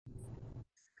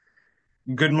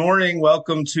Good morning.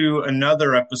 Welcome to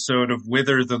another episode of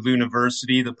Wither the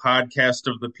Luniversity, the podcast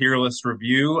of the Peerless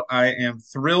Review. I am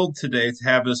thrilled today to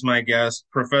have as my guest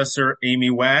Professor Amy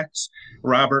Wax,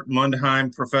 Robert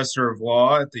Mundheim, Professor of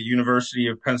Law at the University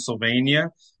of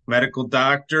Pennsylvania, medical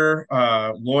doctor,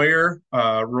 lawyer,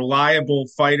 reliable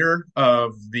fighter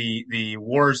of the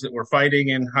wars that we're fighting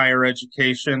in higher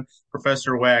education.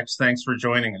 Professor Wax, thanks for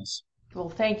joining us. Well,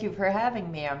 thank you for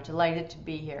having me. I'm delighted to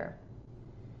be here.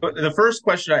 But the first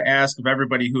question I ask of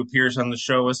everybody who appears on the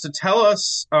show is to tell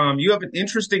us, you have an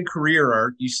interesting career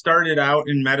arc. You started out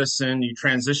in medicine, you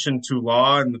transitioned to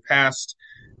law. In the past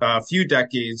few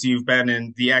decades, you've been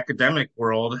in the academic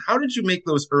world. How did you make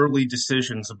those early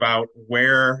decisions about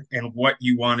where and what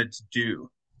you wanted to do?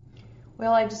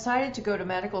 Well, I decided to go to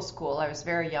medical school. I was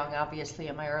very young, obviously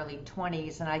in my early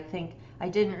 20s, and I think I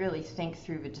didn't really think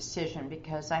through the decision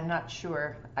because I'm not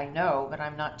sure, I know, but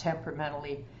I'm not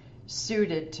temperamentally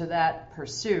suited to that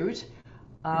pursuit.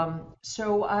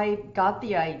 So I got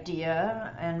the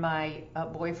idea, and my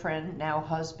boyfriend, now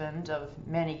husband of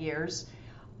many years,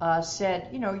 said,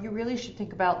 you really should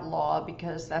think about law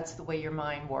because that's the way your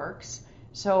mind works.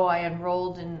 So I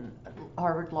enrolled in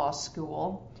Harvard Law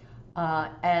School,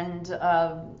 and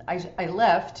I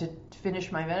left to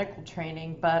finish my medical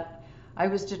training, but I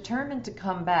was determined to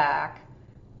come back.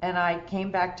 And I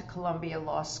came back to Columbia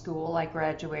Law School. I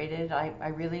graduated. I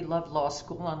really love law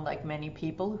school, unlike many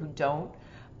people who don't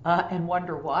and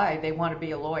wonder why they want to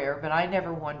be a lawyer, but I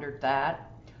never wondered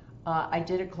that. I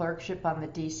did a clerkship on the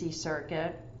DC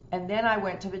Circuit, and then I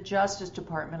went to the Justice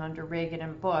Department under Reagan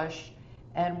and Bush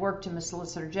and worked in the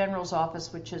Solicitor General's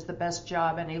office, which is the best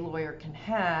job any lawyer can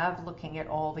have, looking at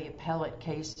all the appellate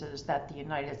cases that the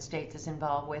United States is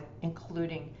involved with,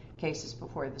 including cases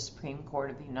before the Supreme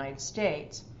Court of the United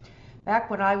States.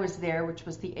 Back when I was there, which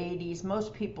was the 80s,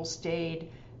 most people stayed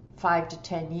 5 to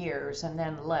 10 years and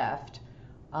then left.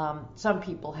 Some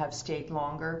people have stayed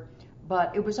longer,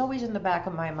 but it was always in the back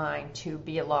of my mind to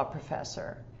be a law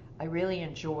professor. I really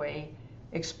enjoy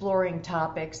exploring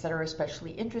topics that are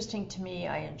especially interesting to me.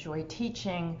 I enjoy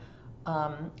teaching.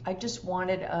 I just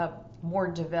wanted a more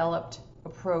developed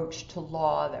approach to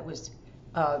law that was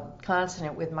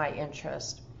consonant with my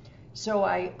interest. So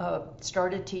I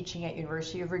started teaching at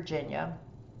University of Virginia.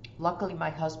 Luckily, my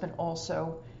husband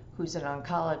also, who's an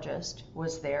oncologist,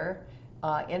 was there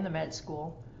in the med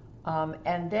school.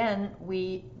 And then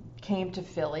we came to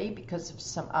Philly because of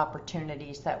some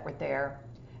opportunities that were there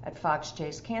at Fox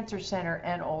Chase Cancer Center,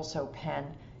 and also Penn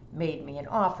made me an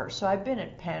offer. So I've been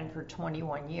at Penn for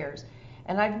 21 years,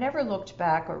 and I've never looked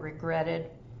back or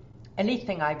regretted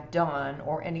anything I've done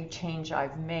or any change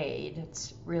I've made.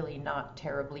 It's really not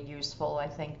terribly useful, I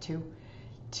think, to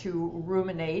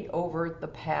ruminate over the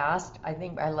past. I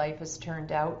think my life has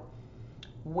turned out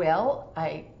well.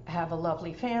 I have a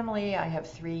lovely family. I have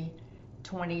 3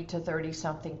 20 to 30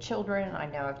 something children. I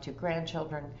now have 2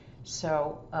 grandchildren.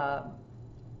 So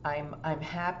I'm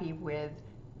happy with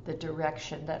the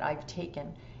direction that I've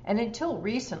taken. And until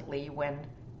recently, when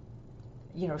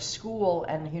school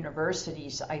and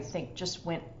universities, I think, just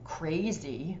went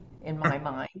crazy in my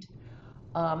mind.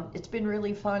 It's been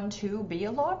really fun to be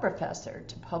a law professor,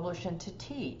 to publish and to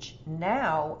teach.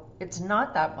 Now, it's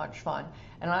not that much fun,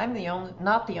 and I'm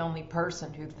not the only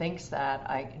person who thinks that.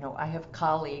 I have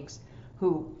colleagues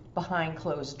who, behind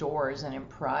closed doors and in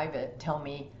private, tell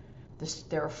me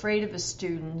they're afraid of the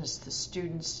students. The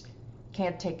students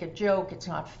can't take a joke. It's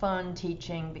not fun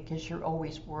teaching because you're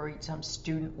always worried some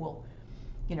student will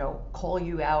call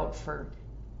you out for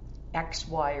X,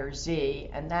 Y, or Z,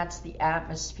 and that's the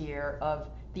atmosphere of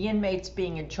the inmates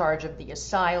being in charge of the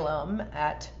asylum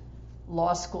at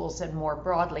law schools and more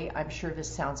broadly. I'm sure this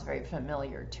sounds very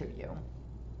familiar to you.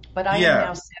 But I am Yeah.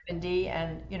 now 70,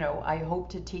 and I hope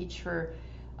to teach for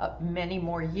many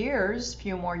more years,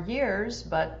 few more years,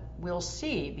 but we'll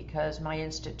see, because my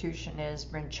institution has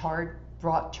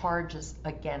brought charges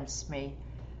against me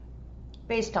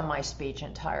based on my speech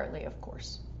entirely, of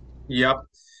course. Yep.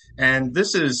 And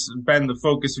this has been the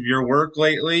focus of your work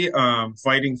lately,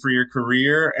 fighting for your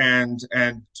career and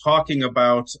talking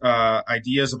about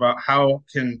ideas about how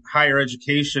can higher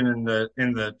education in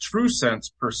the true sense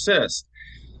persist.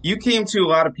 You came to a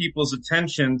lot of people's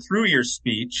attention through your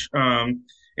speech.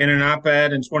 In an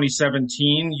op-ed in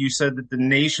 2017, you said that the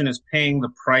nation is paying the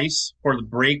price for the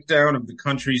breakdown of the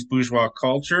country's bourgeois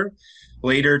culture.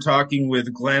 Later, talking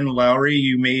with Glenn Lowry,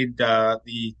 you made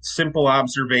the simple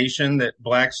observation that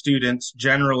Black students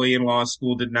generally in law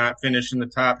school did not finish in the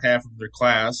top half of their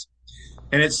class.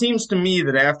 And it seems to me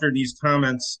that after these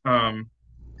comments,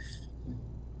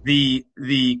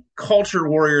 the culture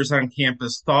warriors on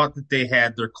campus thought that they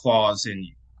had their claws in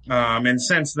you. And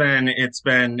since then, it's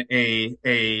been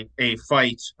a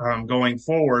fight going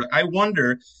forward. I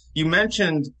wonder, you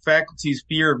mentioned faculty's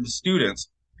fear of the students,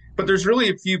 but there's really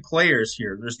a few players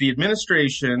here. There's the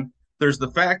administration, there's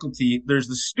the faculty, there's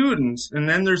the students, and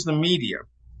then there's the media.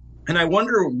 And I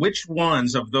wonder which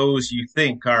ones of those you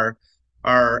think are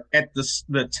at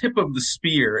the tip of the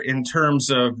spear in terms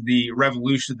of the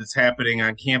revolution that's happening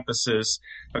on campuses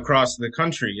across the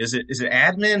country. Is it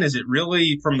admin? Is it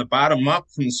really from the bottom up,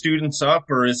 from the students up,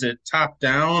 or is it top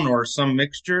down, or some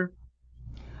mixture?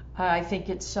 I think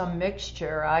it's some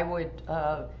mixture. I would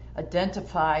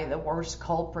identify the worst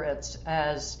culprits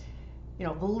as,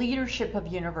 the leadership of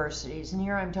universities. And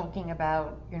here I'm talking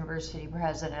about university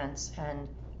presidents and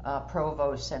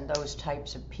provosts and those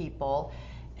types of people.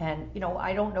 And,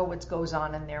 I don't know what goes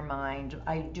on in their mind.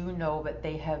 I do know that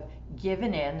they have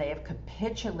given in, they have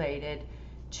capitulated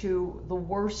to the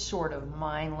worst sort of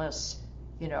mindless,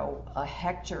 a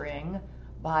hectoring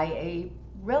by a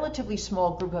relatively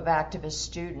small group of activist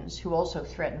students who also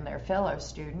threaten their fellow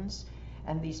students.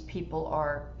 And these people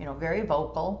are, very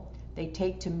vocal. They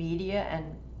take to media,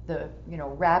 and the,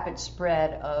 rapid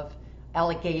spread of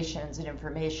allegations and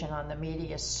information on the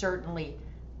media certainly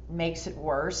makes it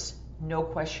worse, no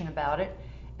question about it.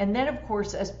 And then, of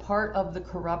course, as part of the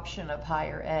corruption of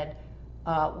higher ed,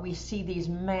 we see these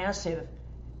massive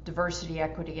diversity,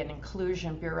 equity, and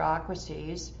inclusion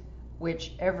bureaucracies,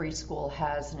 which every school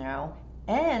has now,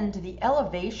 and the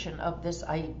elevation of this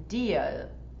idea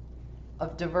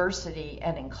of diversity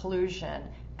and inclusion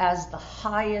as the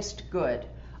highest good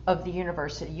of the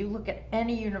university. You look at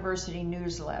any university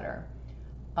newsletter,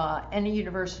 any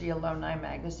university alumni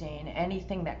magazine,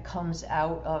 anything that comes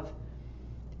out of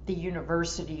the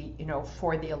university,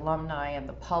 for the alumni and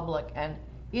the public, and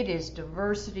it is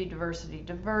diversity, diversity,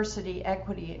 diversity,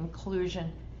 equity,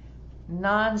 inclusion,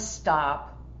 nonstop,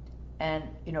 and,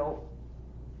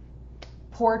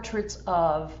 portraits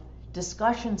of,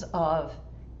 discussions of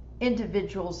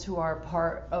individuals who are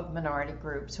part of minority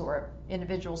groups, who are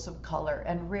individuals of color,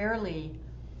 and rarely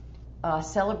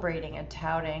celebrating and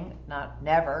touting, not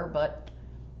never, but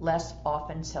less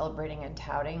often celebrating and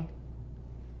touting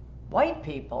white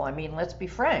people. I mean, let's be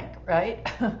frank, right?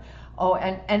 Oh,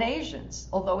 and Asians,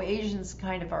 although Asians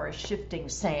kind of are a shifting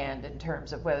sand in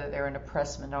terms of whether they're an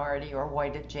oppressed minority or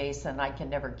white adjacent. I can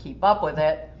never keep up with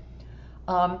it.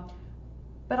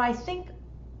 But I think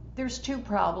there's two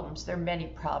problems. There are many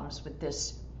problems with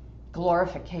this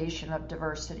glorification of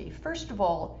diversity. First of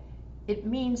all, it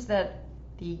means that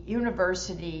the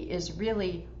university is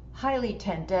really highly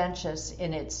tendentious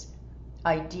in its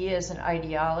ideas and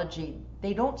ideology.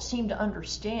 They don't seem to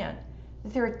understand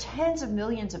that there are tens of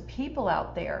millions of people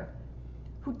out there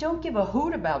who don't give a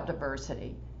hoot about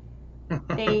diversity.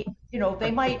 They,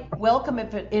 they might welcome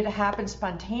if it happens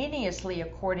spontaneously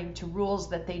according to rules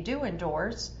that they do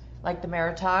endorse, like the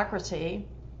meritocracy,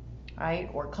 right,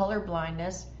 or color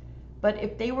blindness. But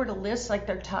if they were to list like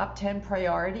their top 10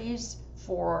 priorities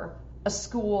for a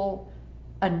school,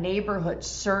 a neighborhood,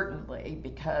 certainly,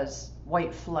 because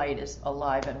white flight is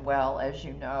alive and well, as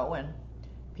you know, and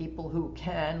people who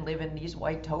can live in these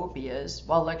white topias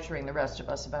while lecturing the rest of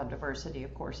us about diversity,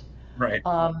 of course. Right.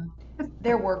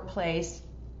 Their workplace,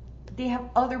 they have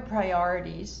other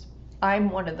priorities.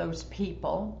 I'm one of those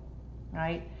people,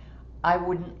 right? I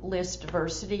wouldn't list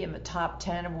diversity in the top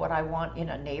 10 of what I want in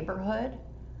a neighborhood.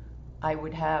 I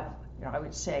would have, I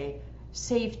would say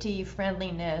safety,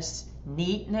 friendliness,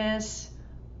 neatness,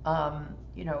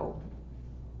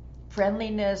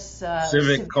 friendliness,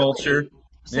 Civic culture.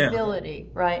 Yeah. civility,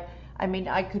 right? I mean,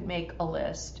 I could make a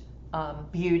list.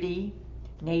 Beauty,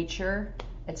 nature,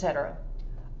 etc.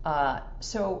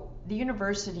 So the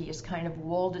university has kind of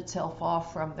walled itself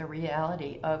off from the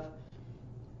reality of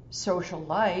social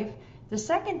life. The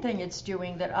second thing it's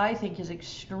doing that I think is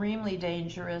extremely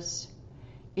dangerous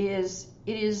is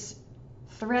it is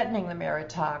threatening the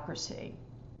meritocracy.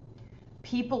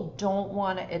 People don't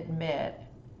want to admit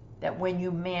that when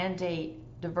you mandate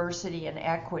diversity and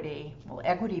equity, well,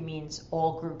 equity means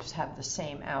all groups have the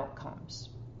same outcomes,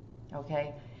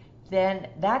 okay? Then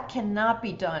that cannot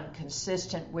be done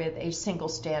consistent with a single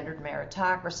standard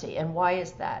meritocracy. And why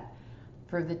is that?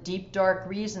 For the deep, dark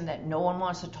reason that no one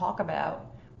wants to talk about,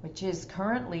 which is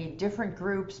currently different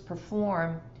groups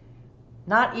perform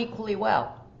not equally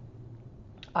well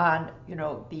on,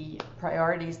 the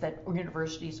priorities that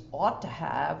universities ought to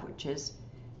have, which is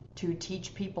to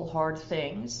teach people hard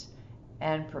things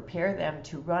and prepare them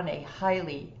to run a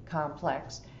highly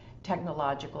complex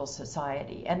technological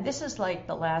society. And this is like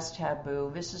the last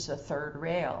taboo. This is a third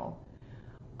rail.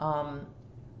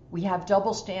 We have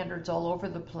double standards all over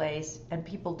the place, and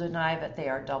people deny that they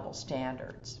are double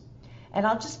standards. And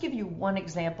I'll just give you one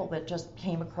example that just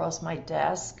came across my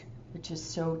desk, which is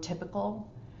so typical.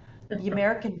 The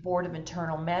American Board of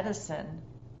Internal Medicine,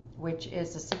 which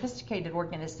is a sophisticated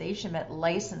organization that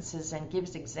licenses and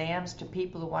gives exams to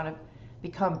people who want to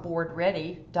become board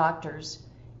ready doctors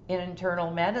in internal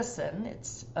medicine.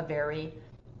 It's a very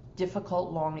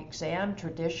difficult, long exam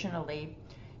traditionally.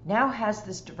 Now has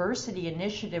this diversity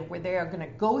initiative where they are going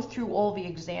to go through all the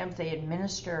exams they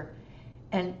administer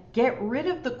and get rid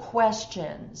of the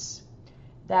questions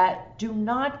that do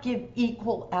not give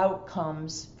equal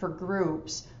outcomes for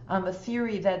groups on the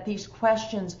theory that these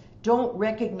questions don't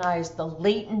recognize the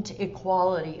latent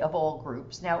equality of all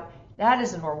groups. Now, that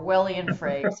is an Orwellian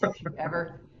phrase, if you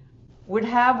ever would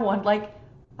have one. Like,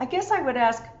 I guess I would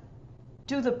ask,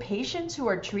 do the patients who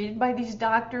are treated by these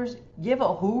doctors give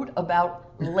a hoot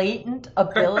about latent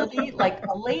ability? Like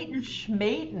a latent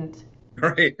schmatent.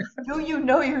 Right. Do you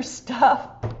know your stuff?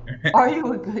 Are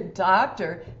you a good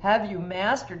doctor? Have you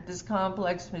mastered this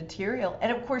complex material?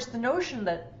 And of course, the notion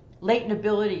that latent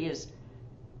ability is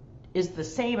the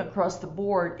same across the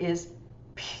board is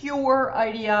pure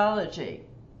ideology.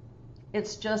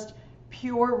 It's just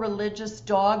pure religious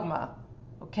dogma,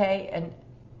 okay? And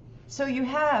so you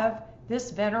have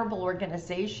this venerable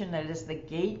organization that is the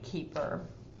gatekeeper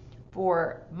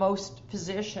for most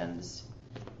physicians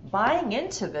buying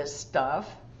into this stuff.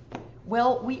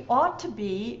 Well, we ought to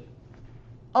be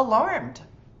alarmed.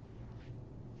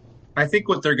 I think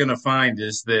what they're going to find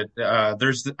is that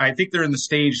I think they're in the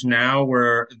stage now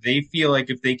where they feel like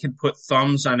if they can put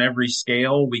thumbs on every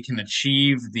scale, we can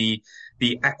achieve the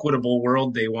equitable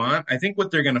world they want. I think what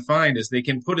they're going to find is they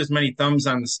can put as many thumbs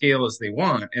on the scale as they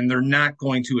want, and they're not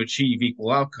going to achieve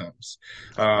equal outcomes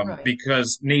Right.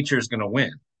 because nature is going to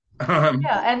win. Um,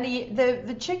 Yeah, and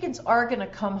the chickens are going to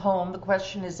come home. The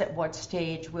question is at what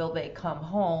stage will they come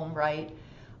home, right?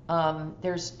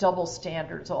 There's double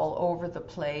standards all over the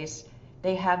place.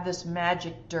 They have this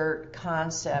magic dirt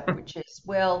concept, which is,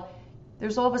 well,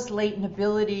 there's all this latent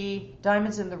ability,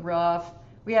 diamonds in the rough.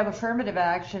 We have affirmative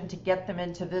action to get them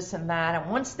into this and that.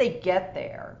 And once they get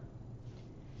there,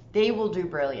 they will do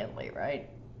brilliantly, right?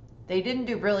 They didn't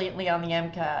do brilliantly on the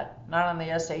MCAT, not on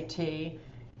the SAT.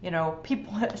 You know,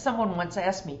 people, someone once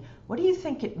asked me, what do you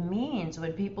think it means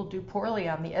when people do poorly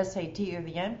on the SAT or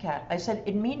the MCAT? I said,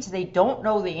 it means they don't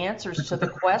know the answers to the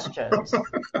questions.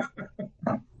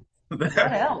 What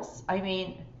else? I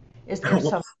mean, is there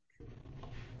some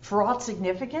fraught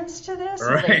significance to this?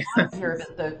 Or they right. want to hear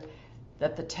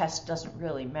that the test doesn't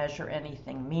really measure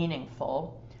anything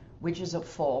meaningful, which is a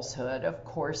falsehood. Of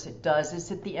course it does.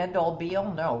 Is it the end all be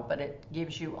all? No, but it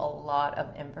gives you a lot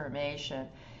of information.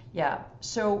 Yeah,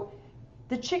 so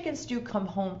the chickens do come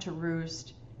home to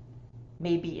roost,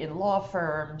 maybe in law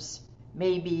firms,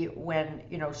 maybe when,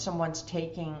 you know, someone's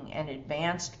taking an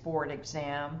advanced board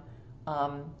exam.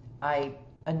 I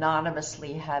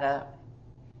anonymously had a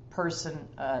person,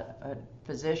 a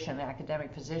physician,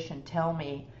 academic physician, tell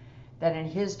me that in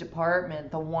his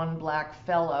department, the one black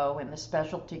fellow in the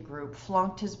specialty group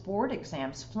flunked his board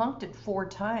exams, flunked it 4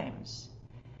 times.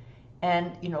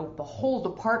 And, you know, the whole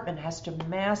department has to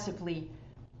massively,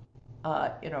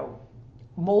 you know,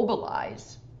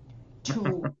 mobilize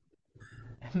to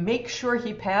make sure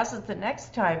he passes the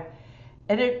next time.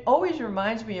 And it always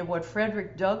reminds me of what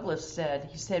Frederick Douglass said.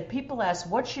 He said, people ask,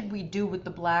 what should we do with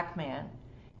the black man?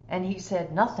 And he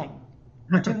said, nothing.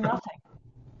 Do nothing.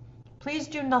 Please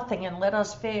do nothing and let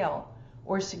us fail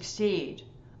or succeed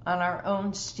on our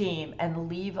own steam and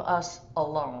leave us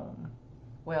alone.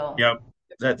 Well, Yep.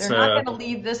 That's they're not going to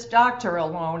leave this doctor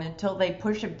alone until they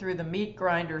push him through the meat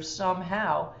grinder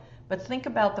somehow. But think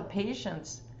about the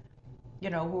patients,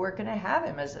 you know, who are going to have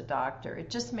him as a doctor.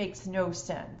 It just makes no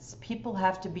sense. People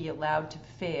have to be allowed to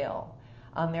fail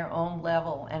on their own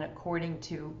level and according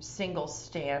to single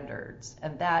standards.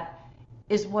 And that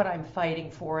is what I'm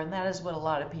fighting for, and that is what a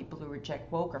lot of people who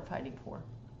reject woke are fighting for.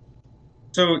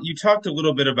 So you talked a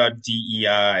little bit about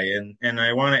DEI, and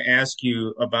I want to ask you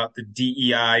about the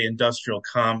DEI industrial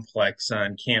complex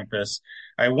on campus.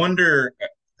 I wonder,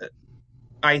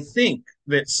 I think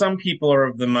that some people are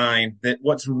of the mind that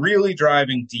what's really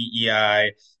driving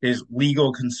DEI is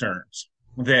legal concerns.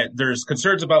 That there's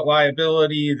concerns about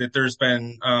liability, that there's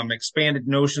been expanded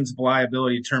notions of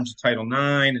liability in terms of Title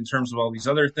IX, in terms of all these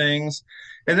other things.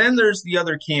 And then there's the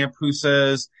other camp who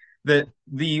says that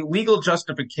the legal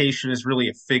justification is really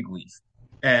a fig leaf,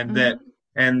 and that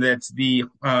Mm-hmm. the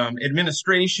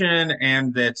administration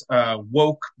and that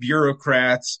woke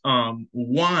bureaucrats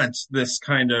want this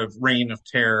kind of reign of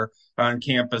terror on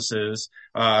campuses,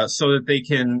 so that they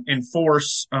can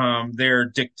enforce their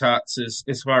diktats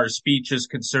as far as speech is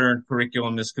concerned,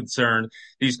 curriculum is concerned,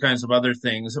 these kinds of other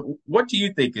things. What do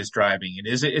you think is driving it?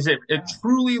 Is it a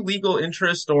truly legal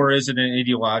interest, or is it an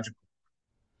ideological?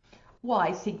 Well,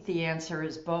 I think the answer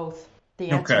is both.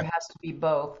 The Okay, answer has to be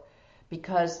both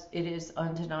because it is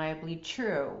undeniably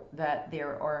true that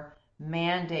there are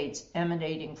mandates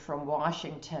emanating from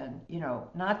Washington,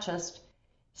 not just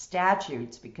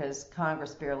statutes, because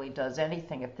Congress barely does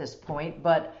anything at this point,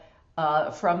 but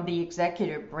from the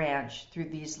executive branch through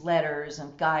these letters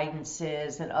and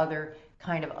guidances and other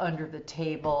kind of under the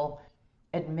table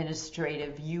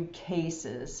administrative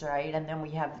cases, right? And then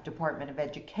we have the Department of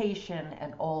Education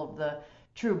and all of the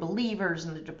true believers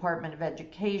in the Department of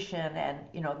Education, and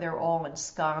they're all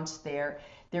ensconced there.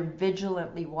 They're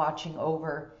vigilantly watching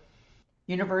over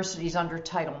universities under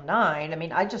Title IX. I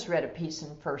mean, I just read a piece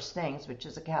in First Things, which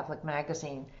is a Catholic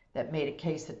magazine, that made a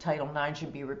case that Title IX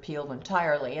should be repealed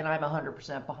entirely, and I'm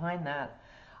 100% behind that.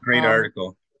 great Um,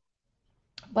 article.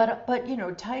 but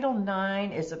Title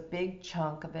IX is a big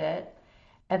chunk of it,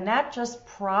 and that just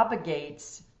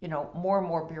propagates, more and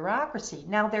more bureaucracy.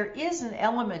 Now, there is an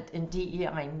element in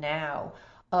DEI now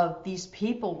of these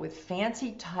people with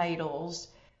fancy titles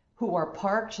who are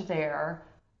parked there.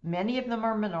 Many of them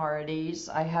are minorities,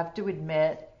 I have to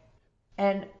admit,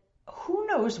 and who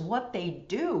knows what they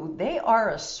do? They are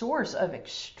a source of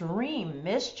extreme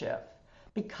mischief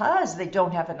because they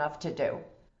don't have enough to do.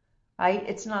 Right?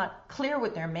 It's not clear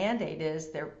what their mandate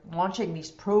is. They're launching these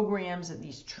programs and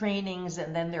these trainings,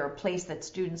 and then they're a place that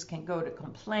students can go to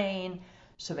complain.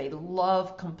 So they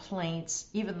love complaints,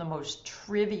 even the most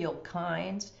trivial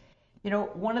kinds.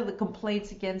 One of the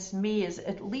complaints against me is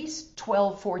at least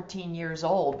 12, 14 years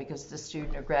old, because the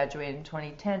student who graduated in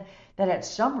 2010, that at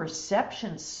some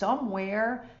reception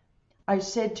somewhere, I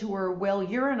said to her, well,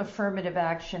 you're an affirmative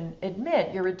action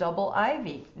admit, you're a double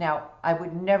Ivy. Now, I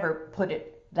would never put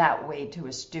it that way to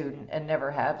a student and never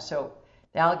have, so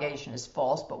the allegation is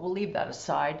false, but we'll leave that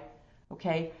aside.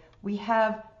 Okay, we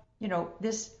have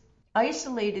this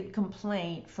isolated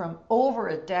complaint from over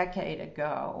a decade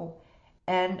ago,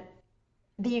 and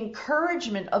the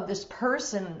encouragement of this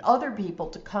person and other people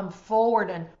to come forward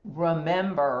and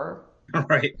remember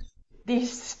Right.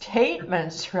 these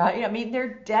statements, right? I mean,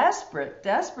 they're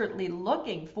desperately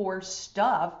looking for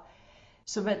stuff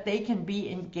so that they can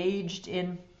be engaged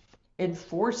in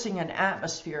enforcing an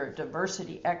atmosphere of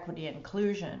diversity, equity, and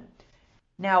inclusion.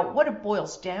 Now, what it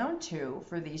boils down to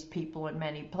for these people in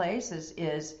many places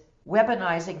is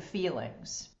weaponizing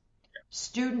feelings.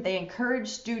 They encourage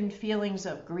student feelings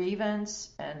of grievance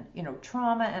and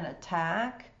trauma and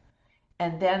attack,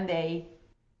 and then they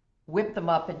whip them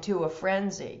up into a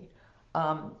frenzy.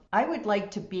 I would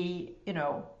like to be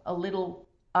a little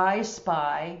I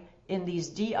spy in these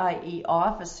DIE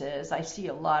offices. I see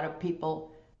a lot of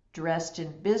people dressed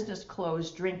in business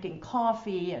clothes, drinking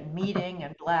coffee and meeting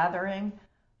and blathering.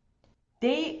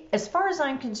 As far as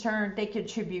I'm concerned, they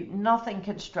contribute nothing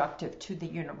constructive to the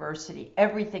university.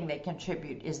 Everything they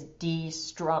contribute is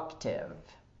destructive.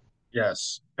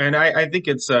 Yes, and I think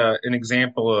it's an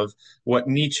example of what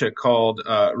Nietzsche called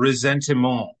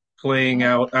ressentiment playing Mm.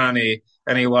 out on a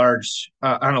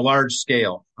large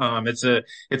scale.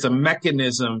 It's a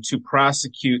mechanism to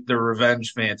prosecute the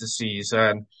revenge fantasies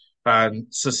on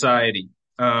society.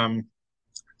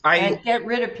 I And get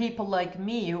rid of people like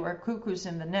me who are cuckoos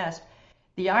in the nest.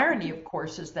 The irony, of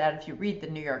course, is that if you read the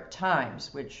New York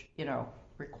Times, which,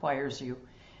 requires you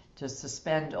to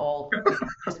suspend all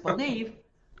disbelief,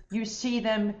 you see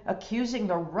them accusing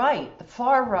the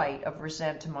far right, of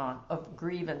resentment, of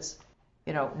grievance,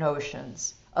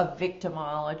 notions, of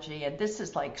victimology. And this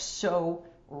is like so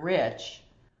rich.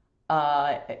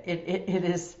 It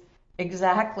is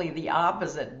exactly the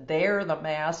opposite. They're the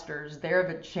masters, they're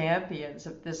the champions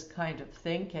of this kind of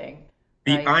thinking,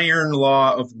 the right? iron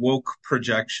law of woke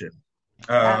projection.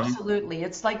 Um, Absolutely.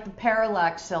 It's like the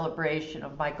parallax celebration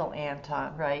of Michael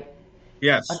Anton, right?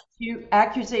 yes,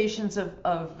 Accusations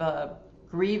of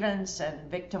grievance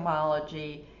and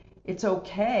victimology. It's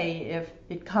okay if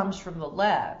it comes from the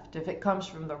left. If it comes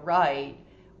from the right,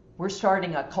 we're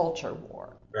starting a culture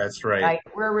war, that's right. right?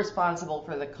 We're responsible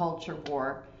for the culture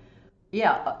war.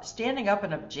 Yeah, standing up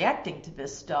and objecting to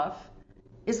this stuff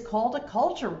is called a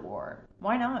culture war.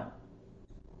 Why not?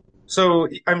 So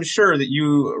I'm sure that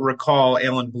you recall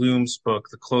Alan Bloom's book,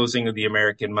 The Closing of the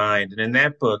American Mind. And in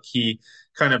that book, he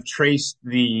kind of traced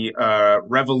the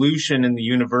revolution in the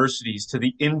universities to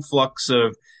the influx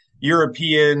of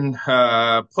European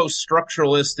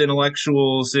post-structuralist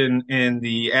intellectuals in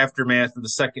the aftermath of the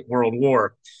Second World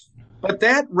War. But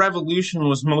that revolution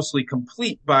was mostly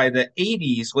complete by the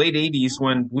 80s, late 80s,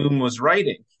 when Bloom was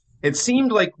writing. It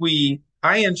seemed like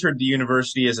I entered the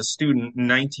university as a student in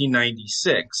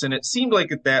 1996, and it seemed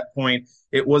like at that point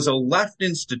it was a left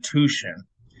institution,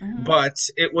 Mm-hmm. but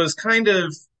it was kind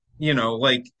of,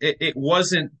 like it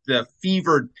wasn't the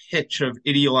fevered pitch of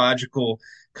ideological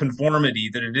conformity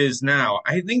that it is now.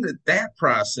 I think that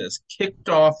process kicked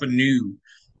off anew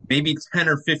maybe 10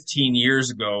 or 15 years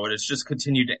ago, and it's just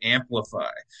continued to amplify.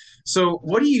 So,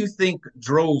 what do you think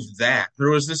drove that?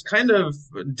 There was this kind of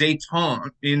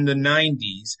detente in the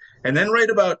 90s, and then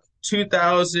right about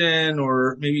 2000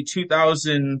 or maybe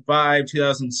 2005,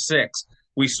 2006,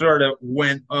 we sort of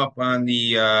went up on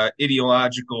the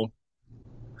ideological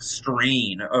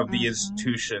strain of the Mm-hmm.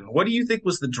 institution. What do you think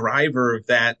was the driver of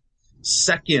that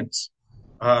second,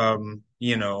 um,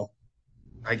 you know,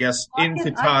 I guess, I get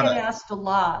intifada? asked a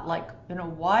lot, like,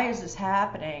 why is this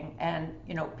happening? And,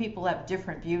 people have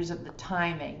different views of the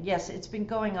timing. Yes, it's been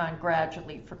going on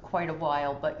gradually for quite a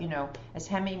while, but, as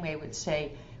Hemingway would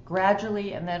say,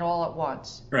 gradually and then all at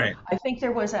once. Right. I think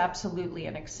there was absolutely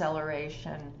an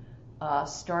acceleration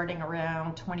starting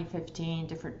around 2015.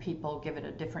 Different people give it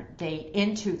a different date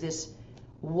into this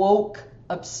woke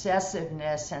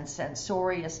obsessiveness and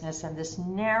censoriousness and this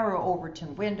narrow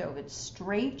Overton window, this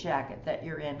straitjacket that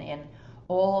you're in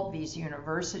all of these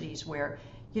universities where,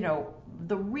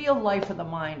 the real life of the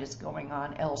mind is going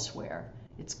on elsewhere.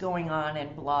 It's going on in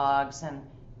blogs and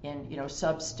in,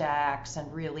 Substacks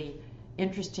and really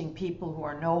interesting people who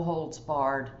are no holds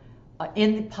barred.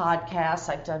 In the podcasts,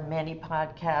 I've done many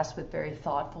podcasts with very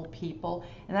thoughtful people,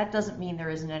 and that doesn't mean there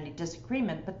isn't any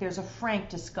disagreement, but there's a frank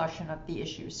discussion of the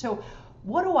issues. So,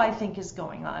 what do I think is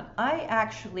going on? I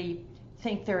actually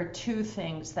think there are two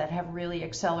things that have really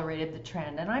accelerated the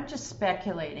trend, and I'm just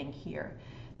speculating here.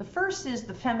 The first is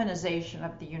the feminization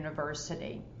of the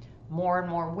university. More and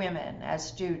more women as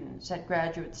students, as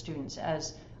graduate students,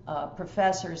 as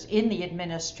professors in the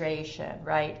administration,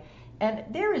 right? And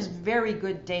there is very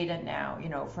good data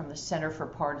now, from the Center for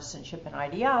Partisanship and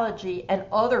Ideology and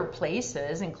other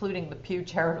places, including the Pew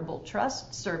Charitable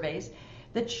Trust surveys,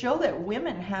 that show that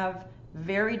women have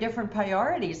very different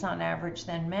priorities on average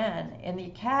than men. In the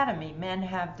academy, men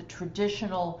have the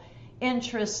traditional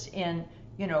interest in,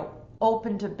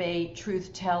 open debate,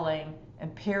 truth telling,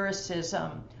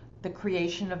 empiricism, the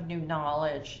creation of new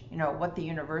knowledge, what the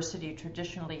university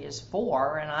traditionally is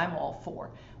for, and I'm all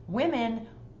for. Women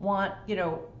want,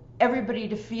 everybody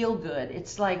to feel good.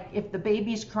 It's like if the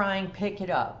baby's crying, pick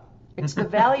it up. It's the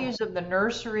values of the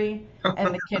nursery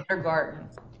and the kindergarten.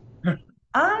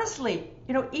 Honestly,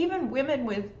 even women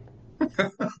with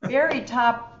very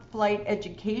top flight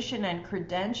education and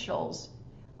credentials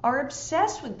are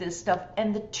obsessed with this stuff,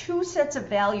 and the two sets of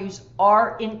values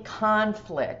are in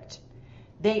conflict.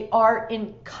 They are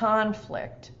in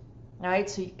conflict, right?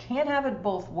 So you can't have it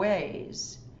both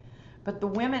ways. But the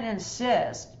women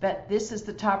insist that this is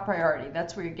the top priority.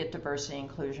 That's where you get diversity,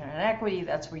 inclusion, and equity.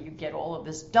 That's where you get all of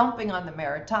this dumping on the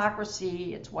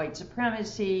meritocracy. It's white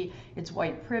supremacy. It's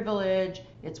white privilege.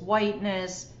 It's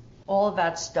whiteness. All of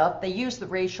that stuff. They use the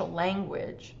racial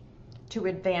language to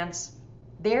advance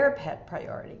their pet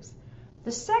priorities.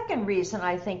 The second reason,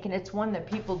 I think, and it's one that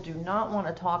people do not want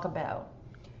to talk about,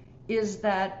 is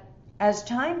that as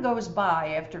time goes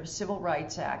by after the Civil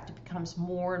Rights Act, it becomes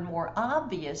more and more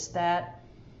obvious that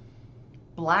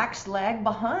blacks lag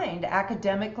behind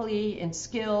academically in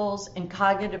skills and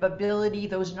cognitive ability.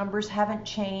 Those numbers haven't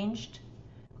changed.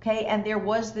 Okay, and there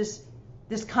was this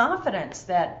confidence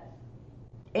that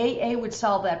AA would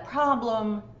solve that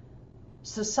problem,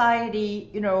 society,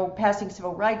 passing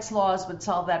civil rights laws would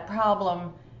solve that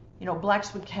problem,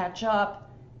 blacks would catch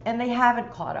up, and they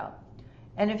haven't caught up.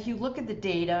 And if you look at the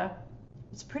data,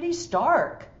 it's pretty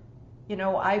stark.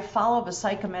 I follow the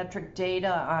psychometric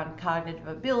data on cognitive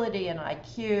ability and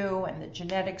IQ and the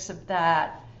genetics of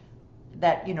that,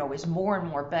 is more and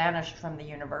more banished from the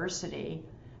university.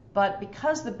 But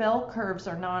because the bell curves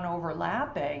are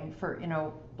non-overlapping for,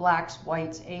 blacks,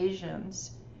 whites,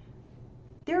 Asians,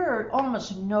 there are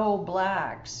almost no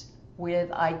blacks with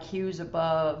IQs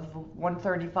above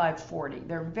 135, 40.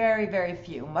 They're very, very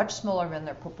few, much smaller than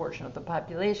their proportion of the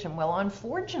population. Well,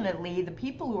 unfortunately, the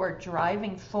people who are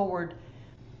driving forward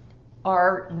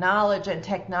our knowledge and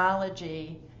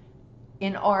technology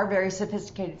in our very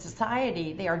sophisticated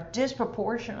society, they are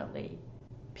disproportionately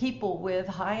people with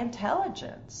high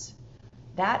intelligence.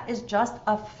 That is just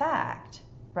a fact,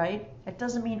 right? It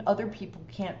doesn't mean other people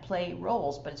can't play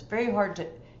roles, but it's very hard to,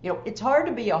 it's hard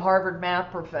to be a Harvard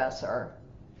math professor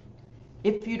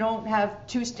if you don't have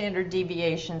two standard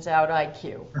deviations out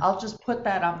IQ. I'll just put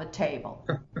that on the table.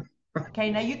 Okay,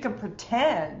 now you can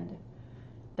pretend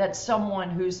that someone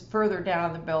who's further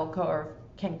down the bell curve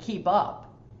can keep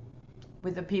up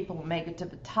with the people who make it to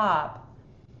the top,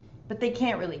 but they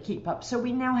can't really keep up. So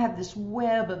we now have this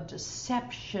web of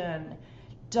deception,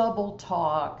 double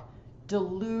talk,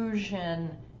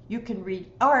 delusion. You can read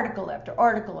article after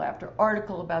article after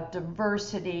article about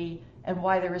diversity and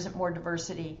why there isn't more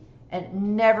diversity, and it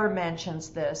never mentions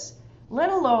this, let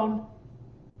alone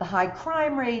the high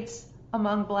crime rates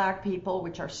among black people,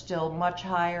 which are still much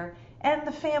higher, and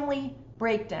the family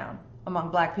breakdown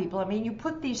among black people. I mean, you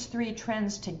put these three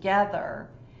trends together,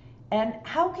 and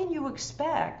how can you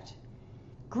expect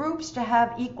groups to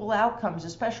have equal outcomes,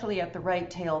 especially at the right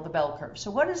tail of the bell curve?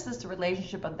 So what is this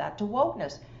relationship of that to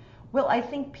wokeness? Well, I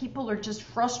think people are just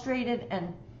frustrated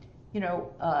and,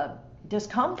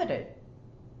 discomfited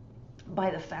by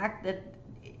the fact that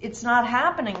it's not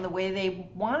happening the way they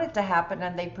want it to happen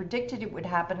and they predicted it would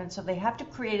happen. And so they have to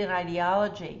create an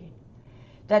ideology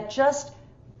that just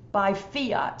by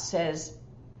fiat says,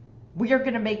 we are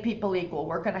going to make people equal.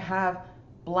 We're going to have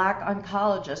black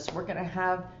oncologists. We're going to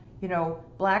have,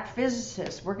 black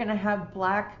physicists. We're going to have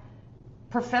black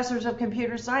professors of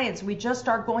computer science. We just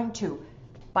are going to,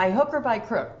 by hook or by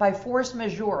crook, by force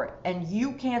majeure, and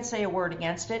you can't say a word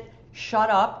against it,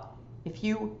 shut up. If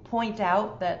you point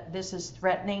out that this is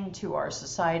threatening to our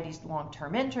society's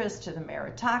long-term interests, to the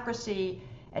meritocracy,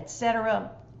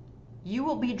 etc., you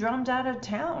will be drummed out of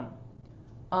town.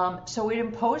 So it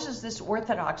imposes this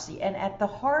orthodoxy, and at the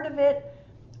heart of it,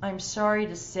 I'm sorry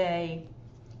to say,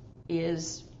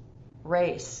 is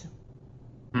race.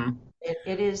 Hmm.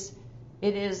 It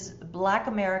is black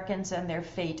Americans and their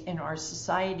fate in our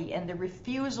society, and the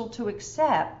refusal to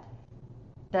accept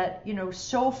that,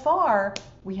 so far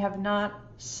we have not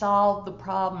solved the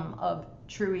problem of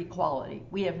true equality.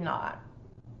 We have not.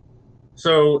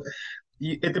 So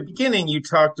at the beginning, you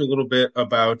talked a little bit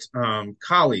about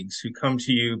colleagues who come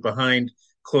to you behind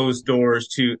closed doors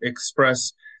to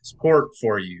express support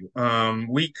for you.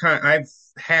 I've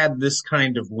had this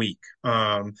kind of week.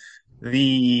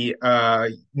 The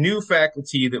new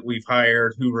faculty that we've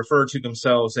hired, who refer to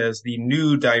themselves as the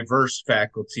new diverse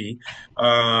faculty,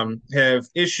 have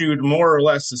issued more or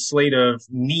less a slate of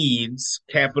needs,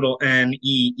 capital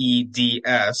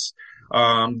NEEDS,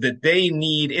 that they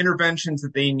need, interventions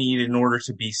that they need in order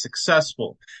to be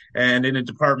successful. And in a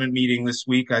department meeting this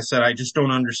week, I said, I just don't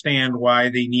understand why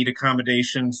they need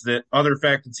accommodations that other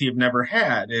faculty have never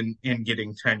had in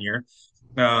getting tenure.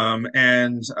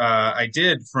 I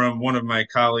did, from one of my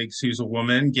colleagues who's a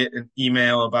woman, get an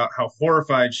email about how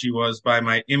horrified she was by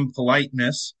my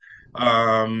impoliteness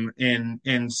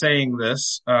in saying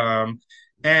this.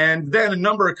 And then a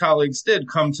number of colleagues did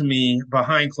come to me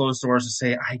behind closed doors and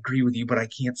say, I agree with you, but I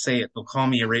can't say it. They'll call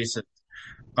me a racist.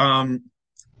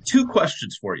 Two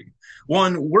questions for you.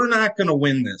 One, we're not going to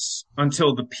win this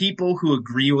until the people who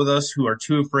agree with us, who are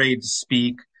too afraid to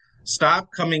speak, stop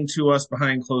coming to us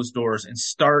behind closed doors and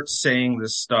start saying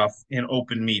this stuff in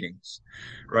open meetings,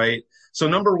 right? So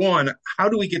number one, how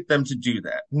do we get them to do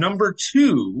that? Number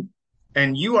two,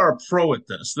 and you are a pro at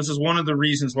this. This is one of the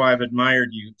reasons why I've admired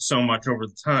you so much over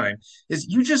the time, is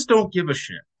you just don't give a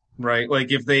shit, right?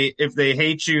 Like if they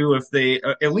hate you, if they,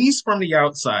 at least from the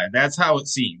outside, that's how it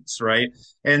seems, right?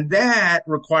 And that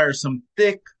requires some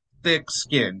thick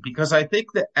skin, because I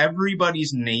think that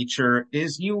everybody's nature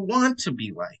is you want to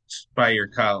be liked by your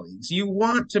colleagues. You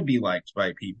want to be liked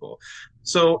by people.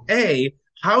 So A,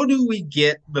 how do we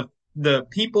get the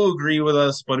people who agree with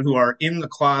us, but who are in the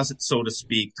closet, so to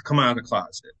speak, to come out of the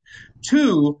closet?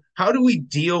 Two, how do we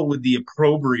deal with the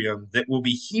opprobrium that will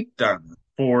be heaped on them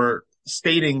for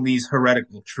stating these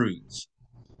heretical truths?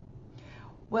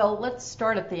 Well, let's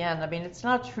start at the end. I mean, it's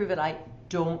not true that I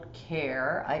don't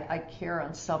care. I care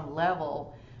on some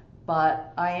level,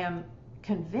 but I am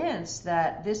convinced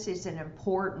that this is an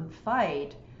important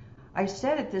fight. I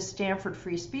said at this Stanford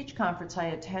Free Speech Conference I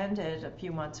attended a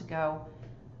few months ago,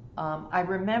 I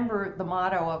remember the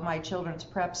motto of my children's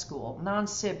prep school,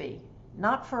 non-sibi,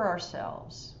 not for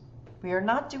ourselves. We are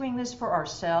not doing this for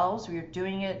ourselves. We are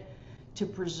doing it to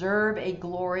preserve a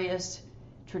glorious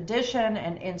tradition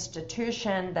and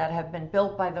institution that have been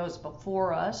built by those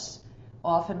before us,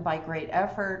 often by great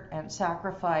effort and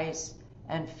sacrifice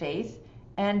and faith,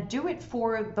 and do it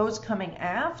for those coming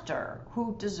after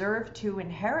who deserve to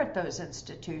inherit those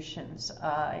institutions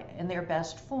in their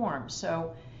best form.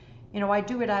 So, I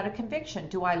do it out of conviction.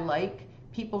 Do I like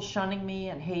people shunning me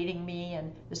and hating me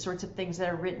and the sorts of things that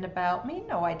are written about me?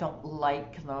 No, I don't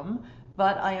like them,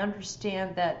 but I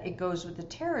understand that it goes with the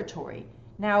territory.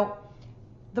 Now,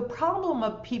 the problem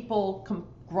of people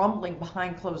grumbling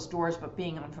behind closed doors but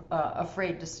being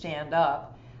afraid to stand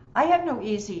up, I have no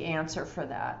easy answer for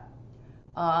that.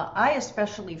 I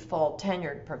especially fault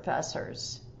tenured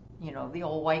professors, the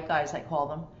old white guys, I call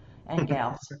them, and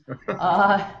gals,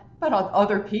 uh, but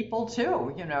other people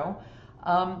too,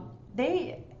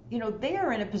 they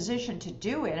are in a position to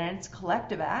do it, and it's a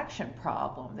collective action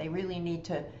problem. They really need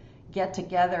to get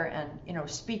together and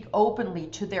speak openly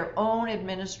to their own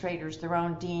administrators, their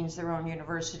own deans, their own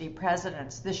university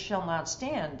presidents. This shall not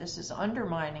stand. This is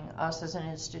undermining us as an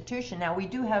institution. Now, we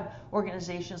do have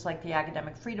organizations like the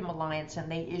Academic Freedom Alliance, and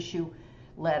they issue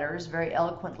letters, very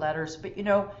eloquent letters. But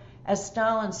as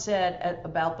Stalin said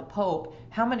about the Pope,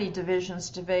 how many divisions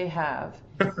do they have?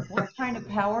 What kind of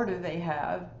power do they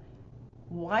have?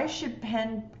 Why should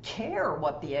Penn care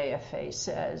what the AFA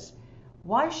says?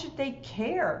 Why should they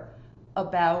care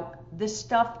about this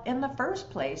stuff in the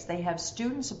first place? They have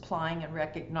students applying in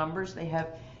record numbers. They have,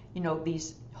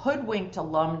 these hoodwinked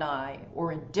alumni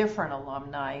or indifferent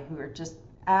alumni who are just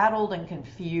addled and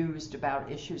confused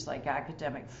about issues like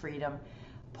academic freedom,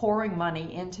 pouring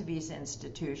money into these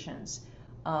institutions.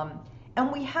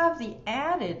 And we have the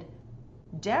added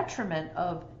detriment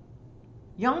of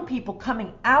young people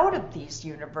coming out of these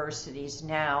universities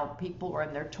now, people who are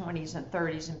in their 20s and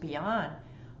 30s and beyond,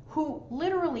 who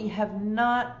literally have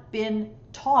not been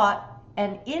taught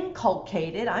and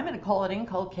inculcated, I'm going to call it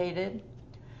inculcated,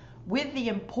 with the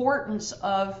importance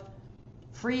of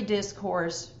free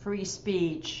discourse, free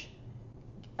speech,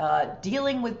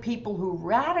 dealing with people who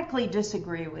radically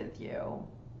disagree with you,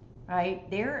 right?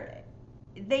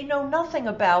 They know nothing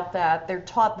about that. They're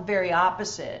taught the very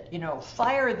opposite.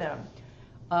 Fire them.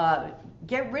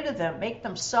 Get rid of them, make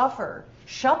them suffer,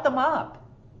 shut them up.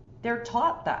 They're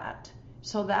taught that.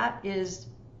 So that is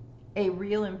a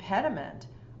real impediment.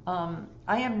 I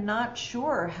am not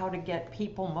sure how to get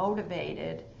people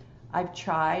motivated. I've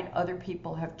tried, other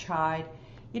people have tried.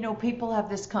 People have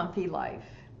this comfy life.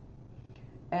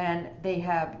 And they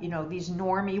have, these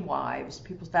normie wives.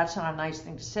 That's not a nice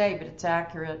thing to say, but it's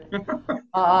accurate. They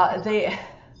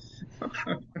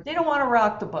don't want to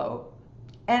rock the boat.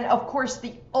 And of course,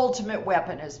 the ultimate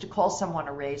weapon is to call someone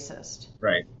a racist.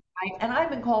 Right. And I've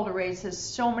been called a racist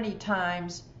so many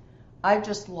times, I've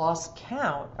just lost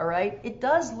count, all right? It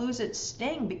does lose its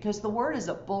sting because the word is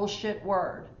a bullshit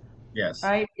word, Yes.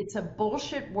 right? It's a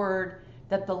bullshit word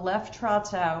that the left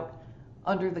trots out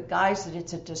under the guise that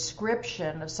it's a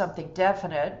description of something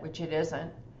definite, which it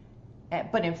isn't.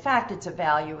 But in fact, it's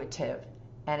evaluative,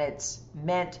 and it's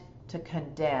meant to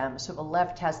condemn. So the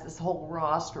left has this whole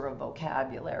roster of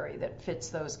vocabulary that fits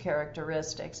those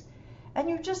characteristics. And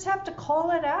you just have to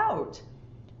call it out.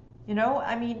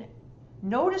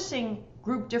 Noticing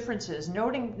group differences,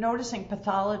 noticing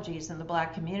pathologies in the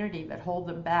Black community that hold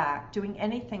them back, doing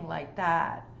anything like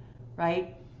that,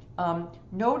 right?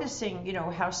 Noticing,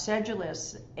 how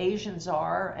sedulous Asians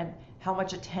are and how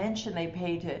much attention they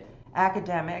pay to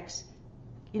academics.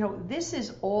 This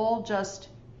is all just,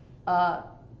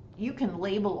 you can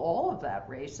label all of that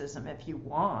racism if you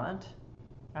want,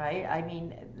 right?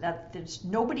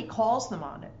 Nobody calls them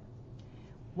on it.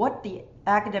 What the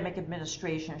academic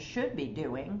administration should be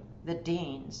doing, the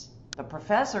deans, the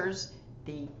professors,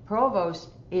 the provost,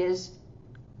 is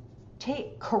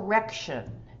take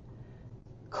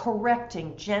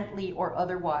correcting gently or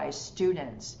otherwise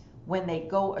students when they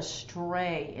go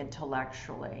astray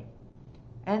intellectually.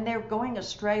 And they're going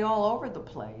astray all over the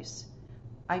place.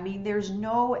 There's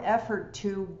no effort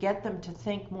to get them to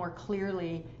think more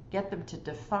clearly, get them to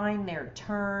define their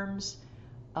terms,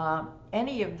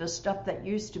 any of the stuff that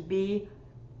used to be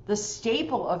the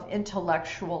staple of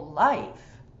intellectual life.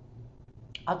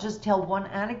 I'll just tell one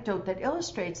anecdote that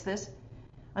illustrates this.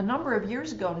 A number of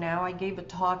years ago now, I gave a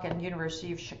talk at the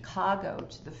University of Chicago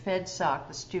to the FedSoc,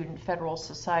 the Student Federal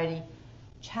Society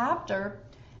chapter.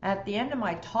 At the end of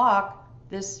my talk,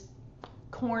 this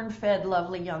corn-fed,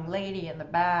 lovely young lady in the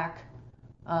back,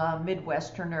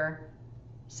 Midwesterner,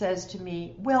 says to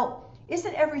me, "Well,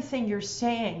 isn't everything you're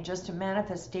saying just a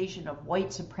manifestation of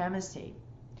white supremacy?"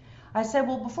 I said,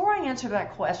 well, before I answer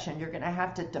that question, you're going to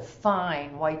have to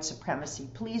define white supremacy.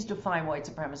 Please define white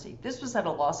supremacy. This was at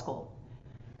a law school.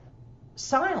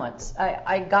 Silence.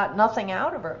 I got nothing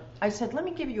out of her. I said, let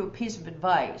me give you a piece of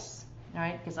advice,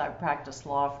 right? Because I've practiced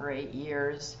law for 8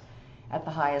 years at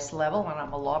the highest level, and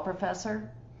I'm a law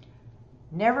professor.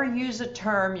 Never use a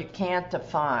term you can't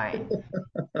define.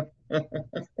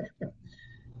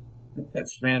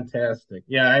 That's fantastic.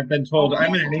 Yeah, I've been Oh, told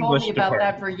I'm in people an told me English about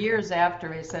that department. for years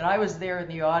after. He said, I was there in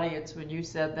the audience when you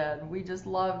said that, and we just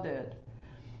loved it.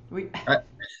 We,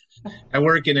 I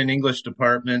work in an English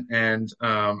department, and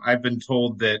I've been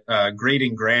told that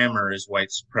grading grammar is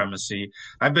white supremacy.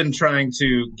 I've been trying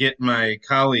to get my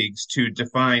colleagues to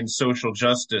define social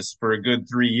justice for a good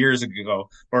 3 years ago,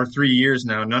 or 3 years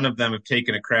now. None of them have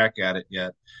taken a crack at it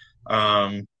yet.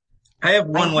 Um, I have I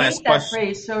one last hate that question.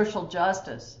 phrase, social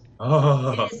justice.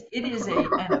 Oh, It is an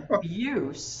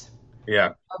abuse yeah,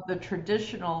 of the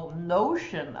traditional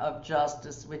notion of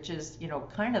justice, which is,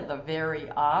 kind of the very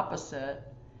opposite,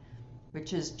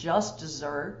 which is just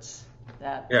desserts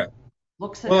that yeah.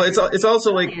 looks at Well, it's everybody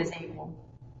also like, really as equal.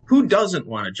 who doesn't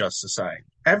want a just society?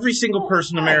 Every single Oh,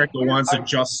 person in right. America wants a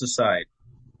just society,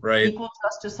 right? Equal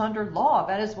justice under law.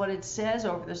 That is what it says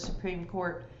over the Supreme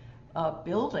Court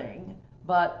building.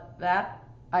 But that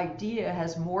idea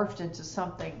has morphed into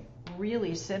something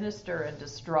really sinister and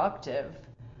destructive.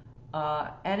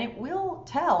 And it will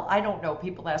tell. I don't know.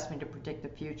 People ask me to predict the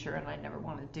future, and I never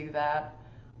want to do that.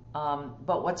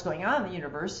 But what's going on in the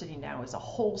university now is a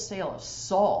wholesale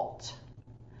assault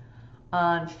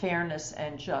on fairness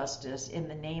and justice in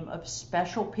the name of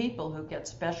special people who get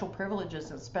special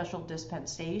privileges and special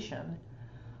dispensation.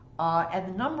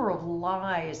 And the number of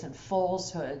lies and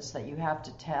falsehoods that you have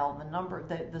to tell,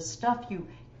 the stuff you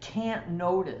can't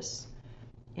notice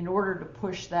in order to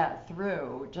push that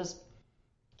through just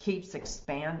keeps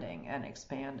expanding and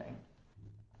expanding.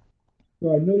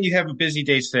 Well, I know you have a busy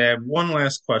day today. I have one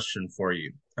last question for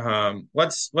you.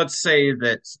 Let's say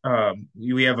that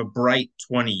we have a bright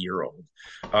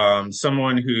 20-year-old,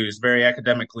 someone who's very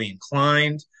academically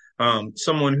inclined,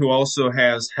 someone who also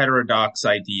has heterodox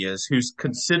ideas, who's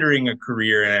considering a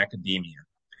career in academia,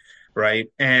 right?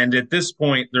 And at this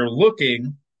point, they're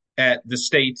looking at the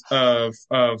state of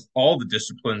all the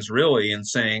disciplines really and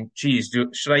saying, geez,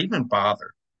 should I even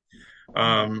bother?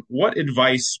 What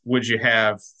advice would you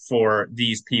have for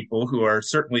these people who are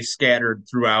certainly scattered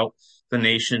throughout the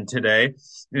nation today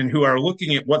and who are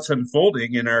looking at what's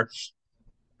unfolding and are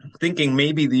thinking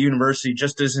maybe the university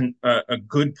just isn't a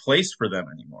good place for them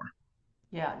anymore?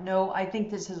 Yeah, no, I think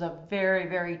this is a very,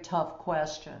 very tough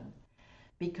question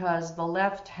because the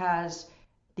left has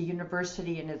the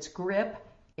university in its grip.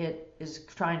 It is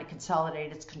trying to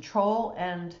consolidate its control,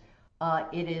 and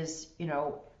it is,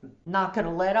 not going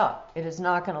to let up. It is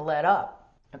not going to let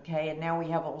up. Okay, and now we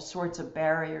have all sorts of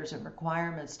barriers and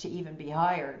requirements to even be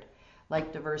hired,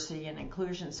 like diversity and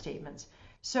inclusion statements.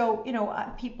 So,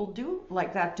 people do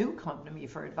like that do come to me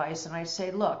for advice, and I say,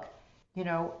 look, you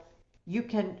know, you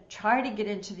can try to get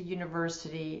into the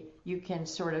university, you can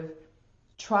sort of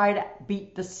try to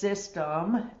beat the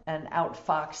system and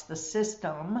outfox the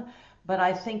system. But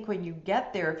I think when you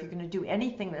get there, if you're going to do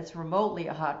anything that's remotely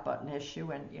a hot button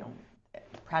issue, and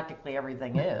practically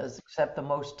everything is, except the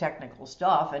most technical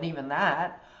stuff, and even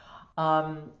that,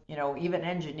 even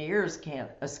engineers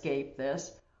can't escape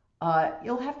this.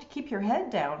 You'll have to keep your head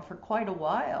down for quite a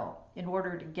while in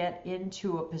order to get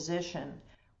into a position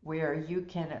where you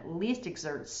can at least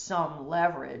exert some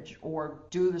leverage or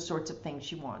do the sorts of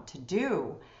things you want to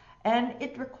do. And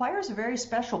it requires a very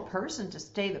special person to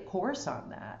stay the course on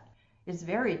that. It's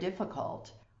very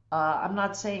difficult. I'm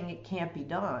not saying it can't be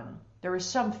done. There are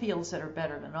some fields that are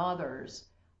better than others.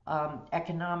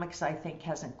 Economics, I think,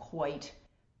 hasn't quite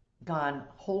gone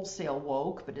wholesale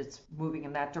woke, but it's moving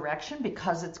in that direction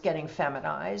because it's getting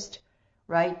feminized,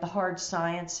 right? The hard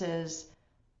sciences,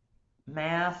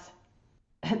 math,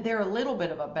 they're a little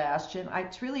bit of a bastion.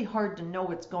 It's really hard to know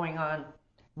what's going on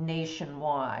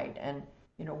nationwide and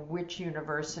which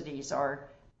universities are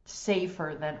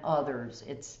safer than others.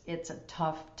 It's a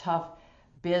tough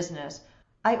business.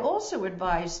 I also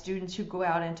advise students who go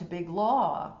out into big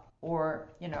law or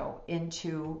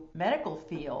into medical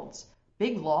fields.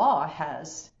 Big law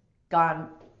has gone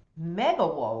mega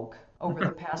woke over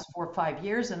the past 4 or 5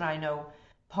 years, and I know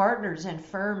partners in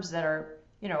firms that are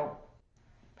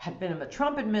had been in the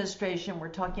Trump administration. We're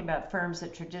talking about firms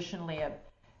that traditionally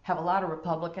have a lot of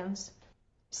Republicans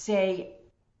say,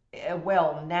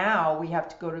 well, now we have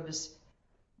to go to this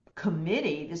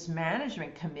committee, this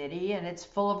management committee, and it's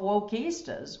full of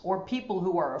wokeistas or people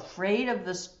who are afraid of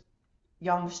the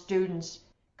young students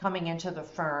coming into the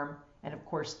firm. And of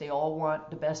course, they all want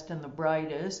the best and the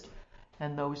brightest.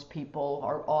 And those people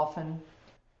are often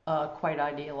quite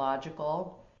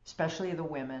ideological, especially the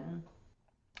women.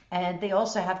 And they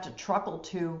also have to truckle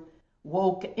to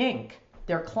Woke Inc.,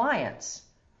 their clients,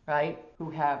 right, who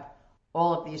have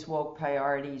all of these woke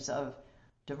priorities of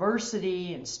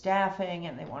diversity and staffing,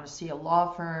 and they want to see a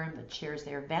law firm that shares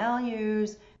their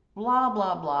values, blah,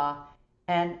 blah, blah.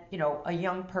 And, a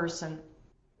young person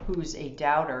who's a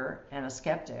doubter and a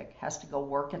skeptic has to go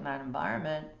work in that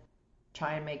environment,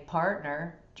 try and make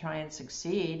partner, try and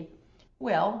succeed.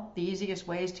 Well, the easiest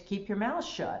way is to keep your mouth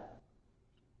shut,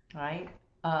 right?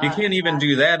 You can't even That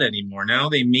do that anymore. Now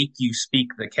they make you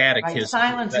speak the right. catechism.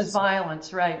 Silence is That's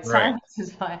violence, right? right. Silence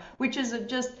is violence, which is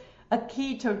just a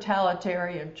key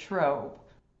totalitarian trope,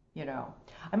 you know.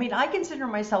 I mean, I consider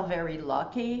myself very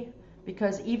lucky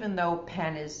because even though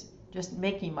Penn is just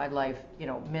making my life,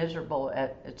 miserable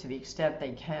to the extent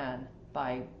they can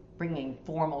by bringing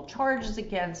formal charges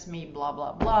against me, blah,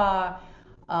 blah, blah.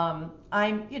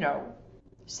 I'm,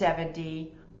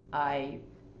 70. I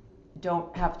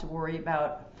don't have to worry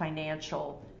about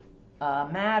financial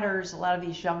matters. A lot of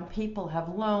these young people have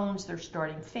loans, they're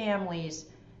starting families.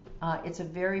 It's a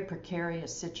very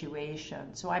precarious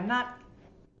situation. So I'm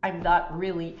not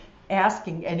really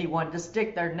asking anyone to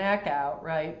stick their neck out,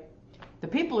 right? The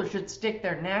people who should stick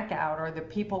their neck out are the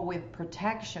people with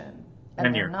protection, and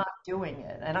And they're here. not doing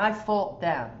it. And I fault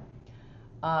them.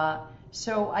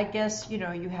 So I guess,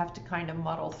 you have to kind of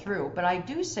muddle through. But I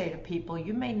do say to people,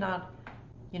 you may not,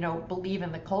 believe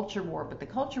in the culture war, but the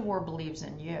culture war believes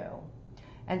in you.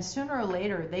 And sooner or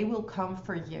later, they will come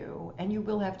for you, and you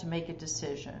will have to make a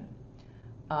decision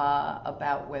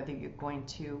about whether you're going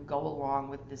to go along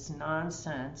with this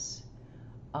nonsense,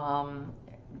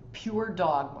 pure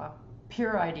dogma,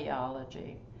 pure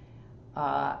ideology,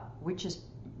 which is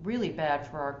really bad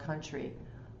for our country,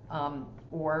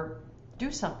 or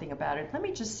do something about it. Let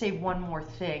me just say one more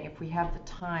thing, if we have the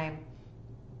time.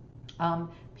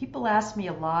 People ask me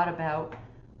a lot about,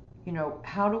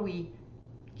 how do we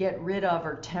get rid of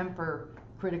or temper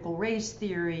critical race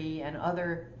theory and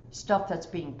other stuff that's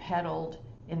being peddled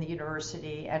in the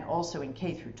university and also in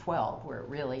K through 12, where it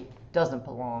really doesn't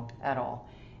belong at all.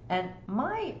 And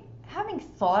having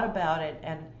thought about it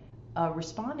and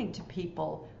responding to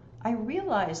people, I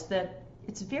realized that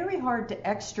it's very hard to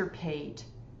extirpate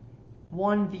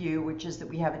one view, which is that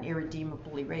we have an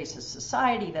irredeemably racist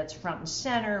society that's front and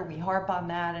center. We harp on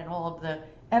that and all of the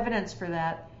evidence for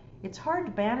that. It's hard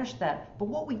to banish that. But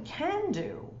what we can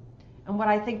do, and what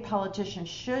I think politicians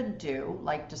should do,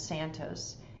 like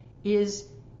DeSantis, is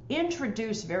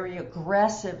introduce very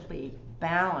aggressively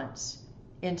balance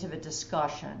into the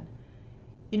discussion.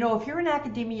 If you're in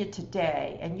academia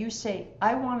today and you say,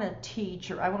 I want to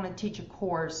teach a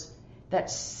course that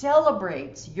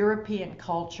celebrates European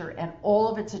culture and all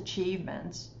of its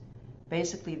achievements,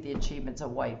 basically the achievements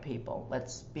of white people,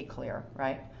 let's be clear,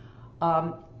 right?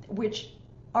 Which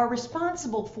are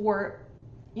responsible for,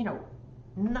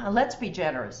 let's be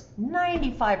generous,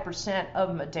 95%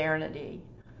 of modernity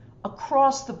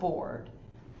across the board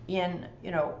in,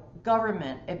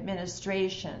 government,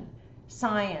 administration,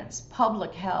 science,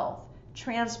 public health,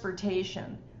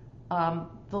 transportation. The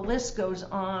list goes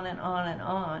on and on and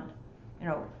on.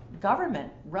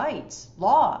 Government, rights,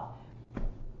 law.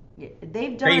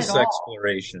 They've done it Space all.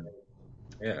 exploration.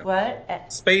 Yeah.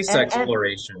 What? Space And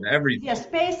exploration, everything. yeah,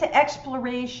 space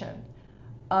exploration.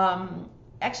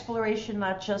 Exploration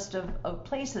not just of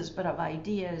places, but of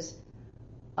ideas.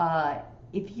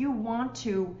 If you want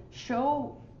to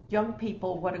show young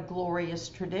people what a glorious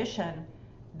tradition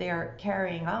they're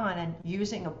carrying on, and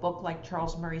using a book like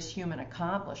Charles Murray's Human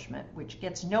Accomplishment, which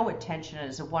gets no attention and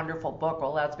is a wonderful book,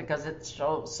 well, that's because it's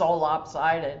so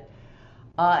lopsided,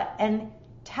 and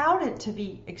tout it to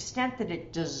the extent that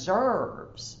it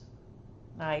deserves,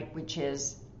 right, which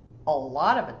is a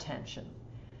lot of attention.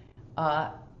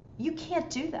 You can't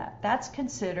do that. That's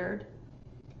considered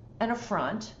an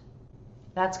affront.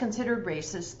 That's considered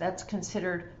racist. That's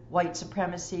considered white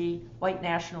supremacy, white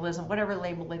nationalism, whatever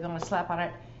label they want to slap on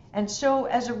it. And so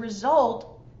as a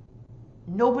result,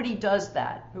 nobody does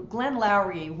that. Glenn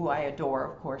Lowry, who I adore,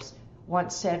 of course,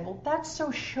 once said, well, that's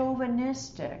so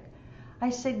chauvinistic. I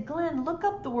said, Glenn, look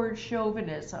up the word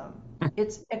chauvinism.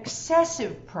 It's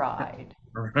excessive pride,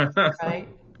 right?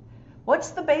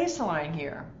 What's the baseline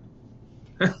here?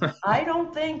 I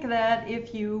don't think that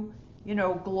if you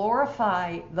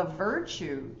glorify the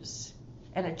virtues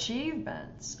and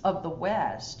achievements of the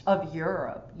West, of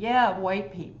Europe, of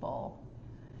white people,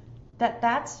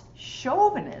 that's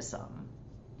chauvinism.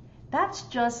 That's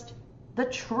just the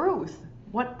truth,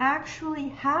 what actually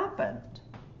happened,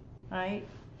 right?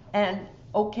 And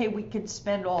okay, we could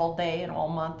spend all day and all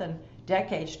month and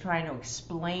decades trying to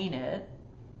explain it.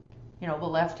 The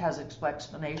left has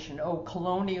explanation,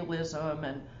 colonialism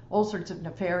and all sorts of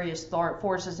nefarious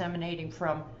forces emanating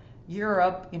from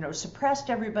Europe, suppressed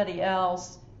everybody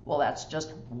else. Well, that's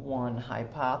just one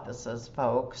hypothesis,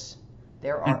 folks.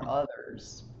 There are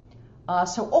others.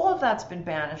 So all of that's been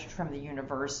banished from the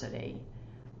university.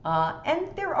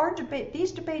 And there are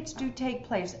these debates do take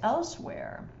place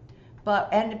elsewhere,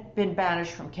 and been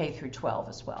banished from K through 12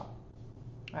 as well.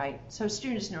 right? So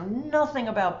students know nothing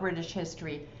about British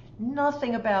history,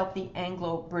 nothing about the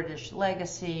Anglo-British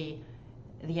legacy,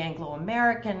 the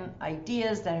Anglo-American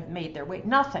ideas that have made their way,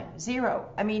 nothing, zero.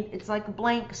 I mean, it's like a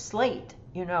blank slate,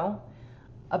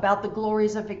 about the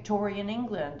glories of Victorian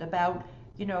England, about,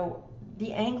 the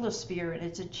Anglosphere and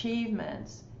its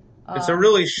achievements. It's a Um,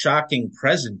 really shocking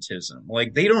presentism.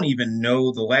 Like they don't even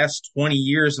know the last 20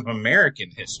 years of American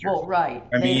well, history. right,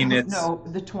 I they mean, don't it's know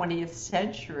the 20th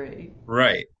century.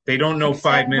 right. They don't know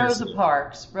five Except minutes.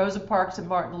 Rosa Parks and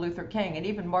Martin Luther King, and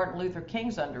even Martin Luther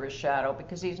King's under his shadow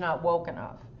because he's not woke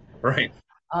enough. Right.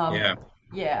 Um, Yeah.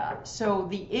 yeah, so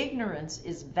the ignorance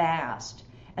is vast.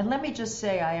 And let me just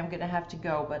say, I am going to have to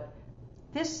go, but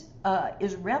this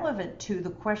is relevant to the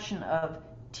question of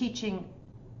teaching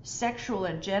sexual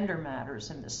and gender matters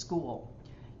in the school.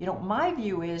 My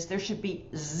view is there should be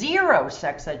zero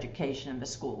sex education in the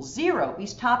school. Zero.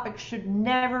 These topics should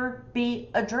never be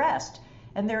addressed.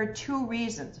 And there are two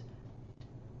reasons.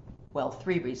 Well,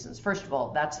 three reasons. First of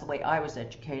all, that's the way I was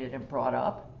educated and brought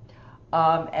up,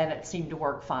 and it seemed to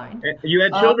work fine. You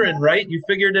had Um, children, right? You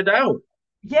figured it out.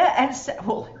 yeah, and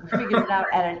well, we figured it out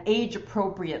at an age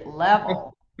appropriate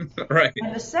level. Right.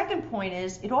 And the second point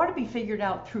is it ought to be figured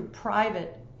out through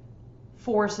private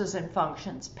forces and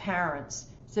functions, parents,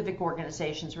 civic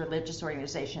organizations, religious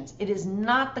organizations. It is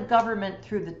not the government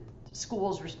through the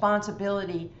school's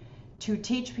responsibility to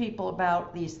teach people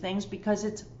about these things because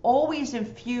it's always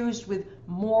infused with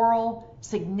moral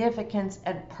significance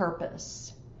and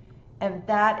purpose. And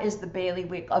that is the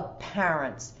bailiwick of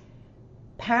parents.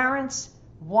 Parents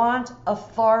want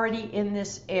authority in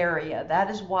this area. That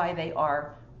is why they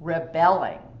are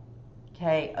rebelling,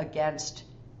 okay, against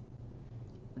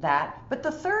that. But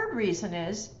the third reason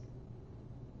is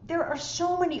there are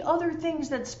so many other things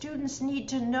that students need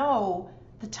to know.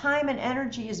 The time and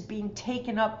energy is being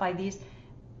taken up by these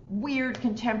weird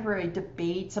contemporary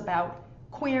debates about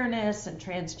queerness and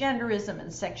transgenderism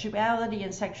and sexuality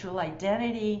and sexual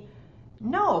identity.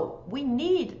 No, we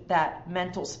need that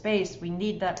mental space. We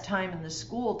need that time in the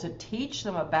school to teach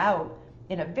them about,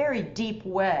 in a very deep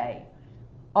way,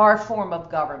 our form of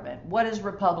government. What is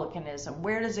republicanism?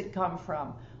 Where does it come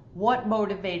from? What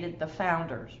motivated the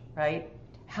founders, right?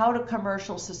 How do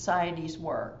commercial societies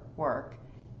work?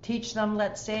 Teach them,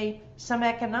 let's say, some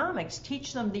economics.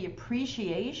 Teach them the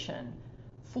appreciation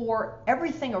for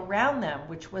everything around them,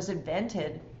 which was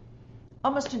invented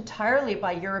almost entirely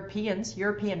by Europeans,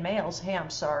 European males. Hey, I'm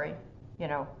sorry,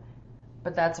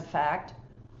 but that's a fact.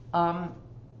 Um,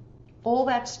 all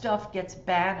that stuff gets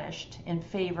banished in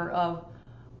favor of,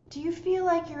 do you feel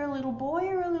like you're a little boy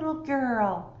or a little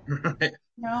girl? Right.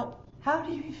 How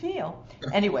do you feel?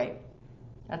 Anyway,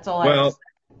 that's all I have to Well, say.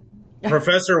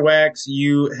 Professor Wax,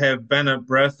 you have been a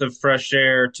breath of fresh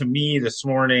air to me this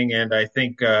morning, and I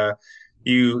think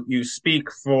you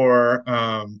speak for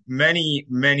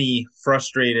many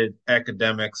frustrated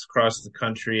academics across the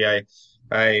country.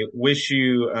 I wish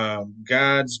you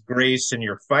God's grace in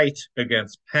your fight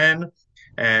against Penn,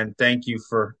 and thank you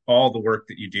for all the work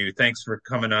that you do. Thanks for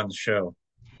coming on the show.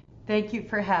 Thank you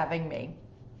for having me.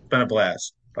 It's been a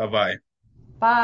blast. Bye bye.